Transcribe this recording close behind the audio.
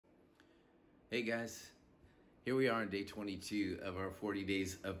Hey guys, here we are on day 22 of our 40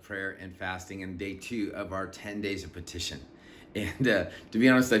 days of prayer and fasting and day 2 of our 10 days of petition. And to be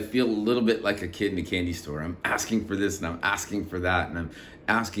honest, I feel a little bit like a kid in a candy store. I'm asking for this and I'm asking for that and I'm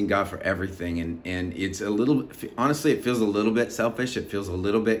asking God for everything. And it's a little, honestly, it feels a little bit selfish. It feels a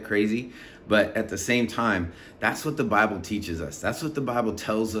little bit crazy. But at the same time, that's what the Bible teaches us. That's what the Bible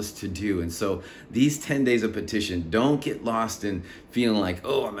tells us to do. And so these 10 days of petition, don't get lost in feeling like,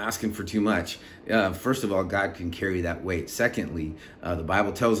 oh, I'm asking for too much. First of all, God can carry that weight. Secondly, the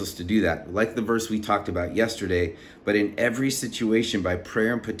Bible tells us to do that. Like the verse we talked about yesterday, but in every situation by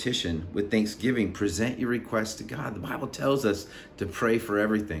prayer and petition with thanksgiving, present your requests to God. The Bible tells us to pray for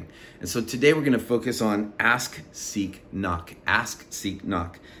everything. And so today we're going to focus on ask, seek, knock. Ask, seek,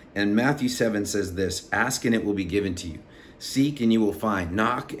 knock. And Matthew 7 says this, ask and it will be given to you. Seek and you will find.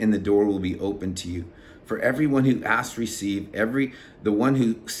 Knock and the door will be open to you. For everyone who asks, receive. The one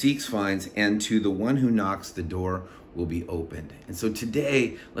who seeks finds. And to the one who knocks, the door will be opened. And so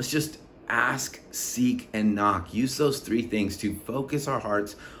today, let's just ask, seek, and knock. Use those 3 things to focus our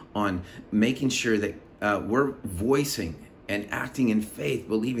hearts on making sure that we're voicing and acting in faith,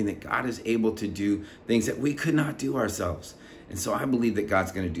 believing that God is able to do things that we could not do ourselves. And so I believe that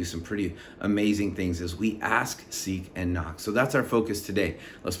God's going to do some pretty amazing things as we ask, seek, and knock. So that's our focus today.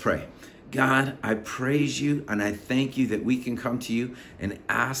 Let's pray. God, I praise you and I thank you that we can come to you and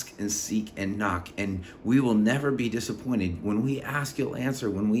ask and seek and knock. And we will never be disappointed. When we ask, you'll answer.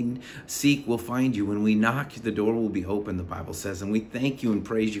 When we seek, we'll find you. When we knock, the door will be open, the Bible says. And we thank you and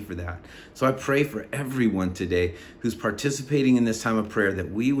praise you for that. So I pray for everyone today who's participating in this time of prayer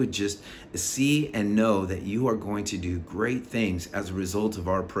that we would just see and know that you are going to do great things as a result of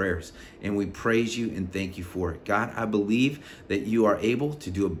our prayers. And we praise you and thank you for it. God, I believe that you are able to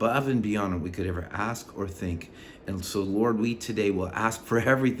do above and beyond what we could ever ask or think. And so, Lord, we today will ask for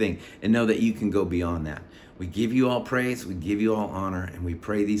everything and know that you can go beyond that. We give you all praise, we give you all honor, and we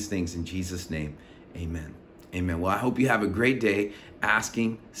pray these things in Jesus' name. Amen. Amen. Well, I hope you have a great day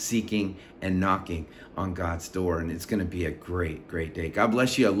asking, seeking, and knocking on God's door. And it's going to be a great, great day. God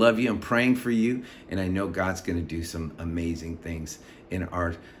bless you. I love you. I'm praying for you. And I know God's going to do some amazing things in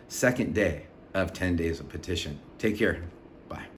our second day of 10 days of petition. Take care. Bye.